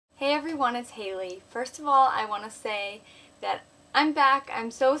everyone, it's Haley. First of all, I want to say that I'm back. I'm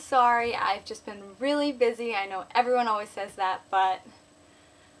so sorry. I've just been really busy. I know everyone always says that, but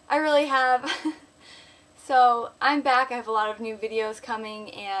I really have. So I'm back. I have a lot of new videos coming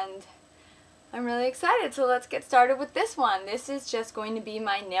and I'm really excited. So let's get started with this one. This is just going to be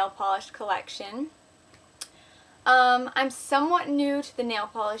my nail polish collection. I'm somewhat new to the nail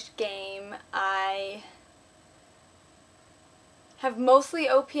polish game. I have mostly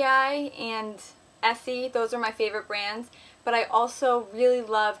OPI and Essie. Those are my favorite brands, but I also really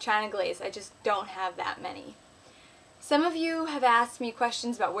love China Glaze. I just don't have that many. Some of you have asked me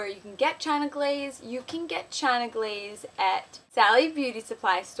questions about where you can get China Glaze. You can get China Glaze at Sally Beauty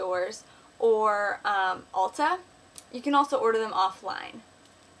Supply stores or Ulta. You can also order them offline.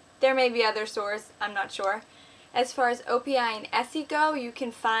 There may be other stores, I'm not sure. As far as OPI and Essie go, you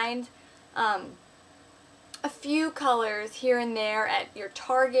can find a few colors here and there at your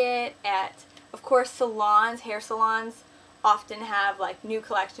Target, at, of course, salons. Hair salons often have like new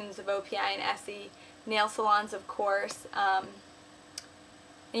collections of OPI and Essie. Nail salons, of course. And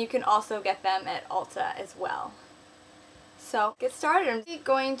you can also get them at Ulta as well. So, get started. I'm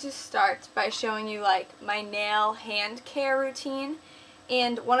going to start by showing you like my nail hand care routine.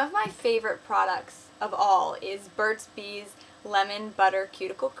 And one of my favorite products of all is Burt's Bees Lemon Butter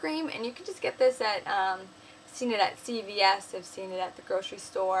Cuticle Cream. And you can just get this at seen it at CVS, I've seen it at the grocery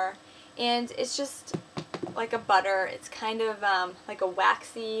store, and it's just like a butter. It's kind of like a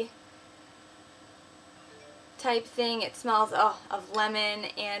waxy type thing. It smells of lemon,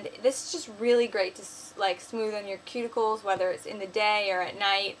 and this is just really great to like smoothen your cuticles, whether it's in the day or at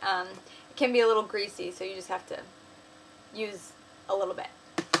night. It can be a little greasy, so you just have to use a little bit.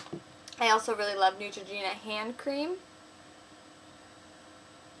 I also really love Neutrogena hand cream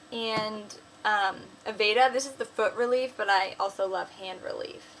and Aveda. This is the foot relief, but I also love hand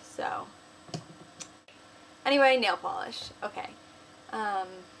relief. So anyway, nail polish. Okay.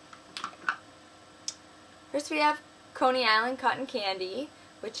 First we have Coney Island Cotton Candy,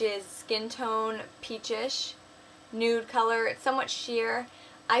 which is skin tone peachish nude color. It's somewhat sheer.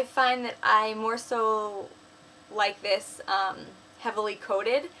 I find that I more so like this heavily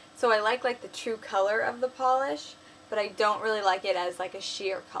coated, so I like the true color of the polish, but I don't really like it as like a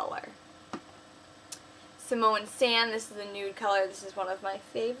sheer color. Samoan Sand, this is a nude color. This is one of my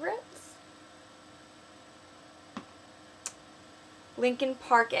favorites. Lincoln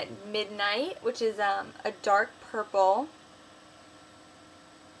Park at Midnight, which is a dark purple.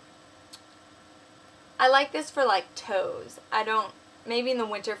 I like this for like toes. I don't, maybe in the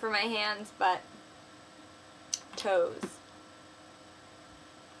winter for my hands, but toes.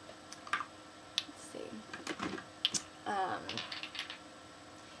 Let's see.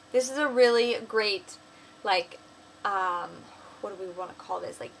 This is a really great, like, what do we want to call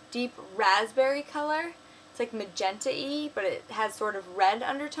this? Like deep raspberry color. It's like magenta-y, but it has sort of red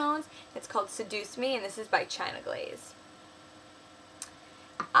undertones. It's called Seduce Me, and this is by China Glaze.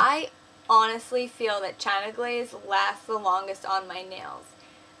 I honestly feel that China Glaze lasts the longest on my nails.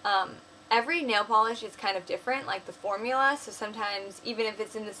 Every nail polish is kind of different, like the formula, so sometimes even if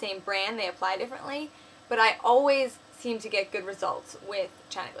it's in the same brand, they apply differently, but I always seem to get good results with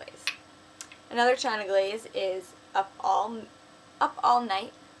China Glaze. Another China Glaze is Up All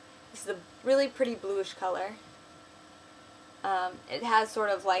Night. This is a really pretty bluish color. It has sort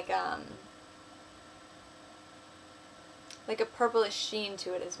of like a purplish sheen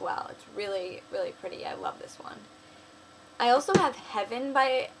to it as well. It's really, really pretty. I love this one. I also have Heaven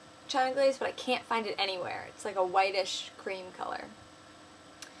by China Glaze, but I can't find it anywhere. It's like a whitish cream color.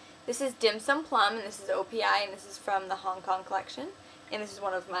 This is Dim Sum Plum, and this is OPI, and this is from the Hong Kong collection. And this is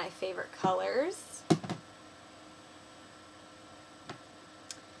one of my favorite colors.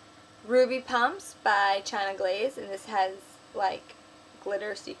 Ruby Pumps by China Glaze, and this has like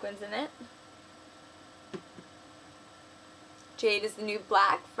glitter sequins in it. Jade is the New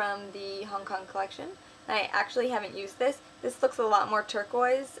Black from the Hong Kong collection. I actually haven't used this. This looks a lot more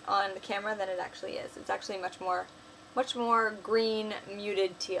turquoise on the camera than it actually is. It's actually much more green,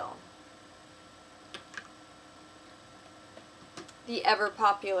 muted teal. The ever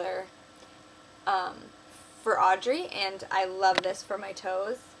popular for Audrey, and I love this for my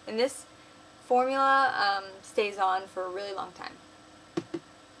toes. And this formula stays on for a really long time.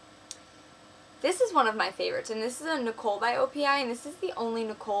 This is one of my favorites, and this is a Nicole by OPI, and this is the only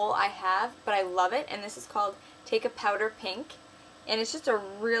Nicole I have, but I love it, and this is called Take a Powder Pink, and it's just a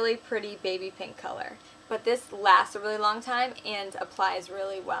really pretty baby pink color. But this lasts a really long time and applies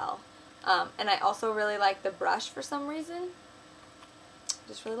really well. And I also really like the brush for some reason.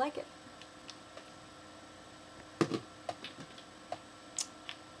 Just really like it.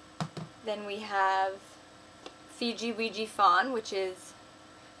 Then we have Fiji Ouija Fawn, which is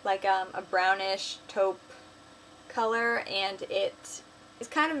like a brownish taupe color, and it is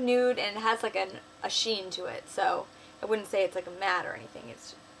kind of nude and it has like a sheen to it, so I wouldn't say it's like a matte or anything.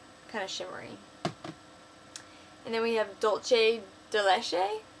 It's kind of shimmery. And then we have Dolce de Leche.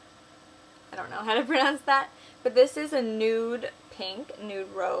 I don't know how to pronounce that, but this is a nude pink,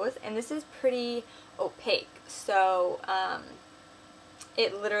 nude rose, and this is pretty opaque, so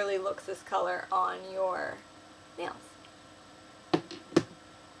it literally looks this color on your nails.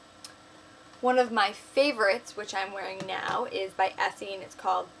 One of my favorites, which I'm wearing now, is by Essie, and it's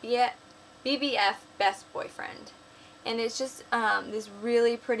called BBF Best Boyfriend. And it's just this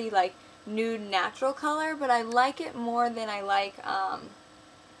really pretty, like, nude natural color, but I like it more than I like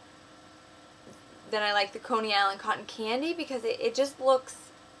the Coney Island Cotton Candy, because it just looks,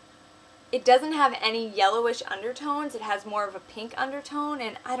 it doesn't have any yellowish undertones. It has more of a pink undertone,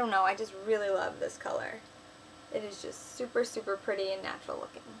 and I don't know, I just really love this color. It is just super, super pretty and natural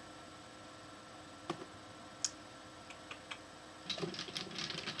looking.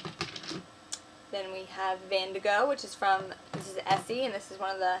 Then we have Vandigo, which is from, this is Essie, and this is one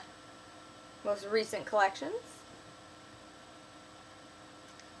of the most recent collections.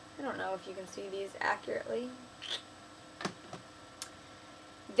 I don't know if you can see these accurately.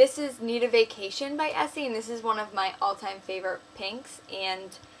 This is Need a Vacation by Essie, and this is one of my all-time favorite pinks,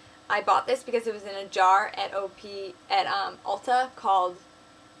 and I bought this because it was in a jar at Ulta called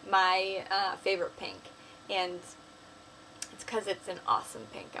My Favorite Pink, and it's because it's an awesome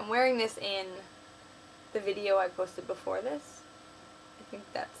pink. I'm wearing this in the video I posted before this. I think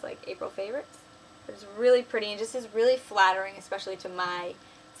that's like April favorites. But it's really pretty and just is really flattering, especially to my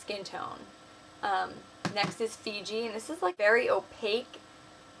skin tone. Next is Fiji, and this is like very opaque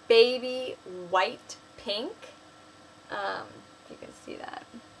baby white pink. If you can see that.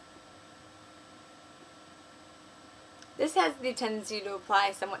 This has the tendency to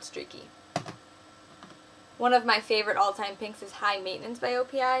apply somewhat streaky. One of my favorite all-time pinks is High Maintenance by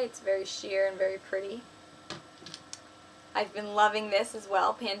OPI. It's very sheer and very pretty. I've been loving this as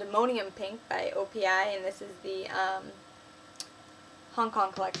well, Pandemonium Pink by OPI, and this is the Hong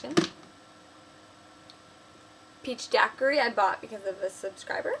Kong collection. Peach Daiquiri I bought because of a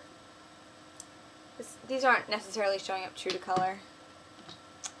subscriber. These aren't necessarily showing up true to color.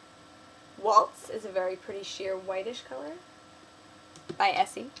 Waltz is a very pretty sheer whitish color by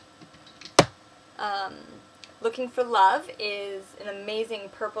Essie. Looking for Love is an amazing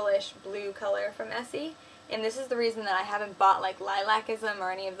purplish blue color from Essie, and this is the reason that I haven't bought like Lilacism or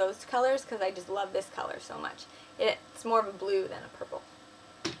any of those colors, because I just love this color so much. It's more of a blue than a purple.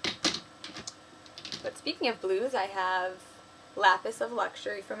 But speaking of blues, I have Lapis of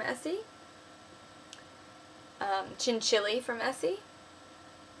Luxury from Essie, Chinchilli from Essie,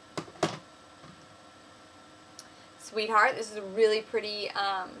 Sweetheart. This is a really pretty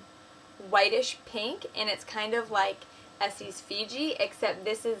whitish pink, and it's kind of like Essie's Fiji, except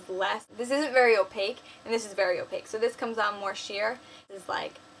this is less, this isn't very opaque, and this is very opaque. So this comes on more sheer. This is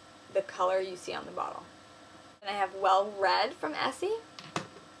like the color you see on the bottle. And I have Well Red from Essie.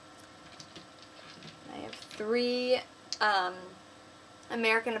 I have 3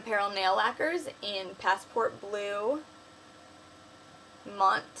 American Apparel nail lacquers in Passport Blue,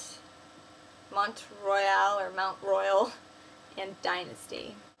 Mont Royal or Mount Royal, and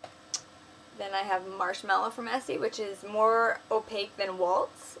Dynasty. Then I have Marshmallow from Essie, which is more opaque than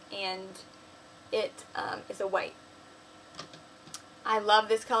Waltz, and it is a white. I love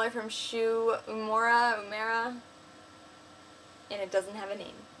this color from Shu Uemura, and it doesn't have a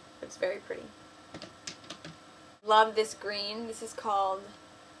name, but it's very pretty. Love this green. This is called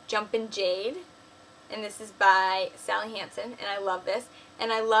Jumpin' Jade, and this is by Sally Hansen, and I love this.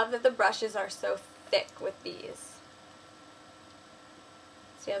 And I love that the brushes are so thick with these.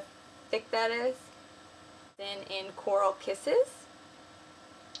 See how thick that is? Then in Coral Kisses,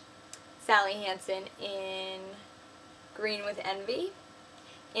 Sally Hansen in Green with Envy,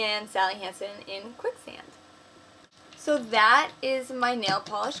 and Sally Hansen in Quicksand. So that is my nail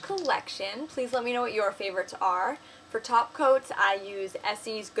polish collection. Please let me know what your favorites are. For top coats, I use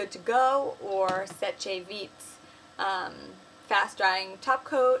Essie's Good to Go or Seche Vite's Fast Drying Top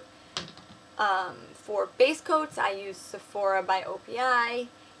Coat. For base coats, I use Sephora by OPI,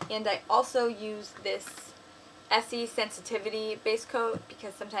 and I also use this Essie Sensitivity base coat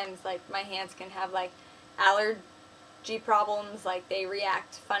because sometimes like my hands can have like allergy problems, like they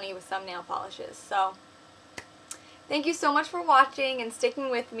react funny with some nail polishes. So thank you so much for watching and sticking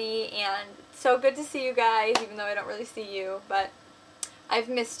with me, and so good to see you guys, even though I don't really see you, but I've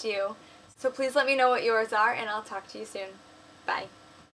missed you. So please let me know what yours are, and I'll talk to you soon. Bye.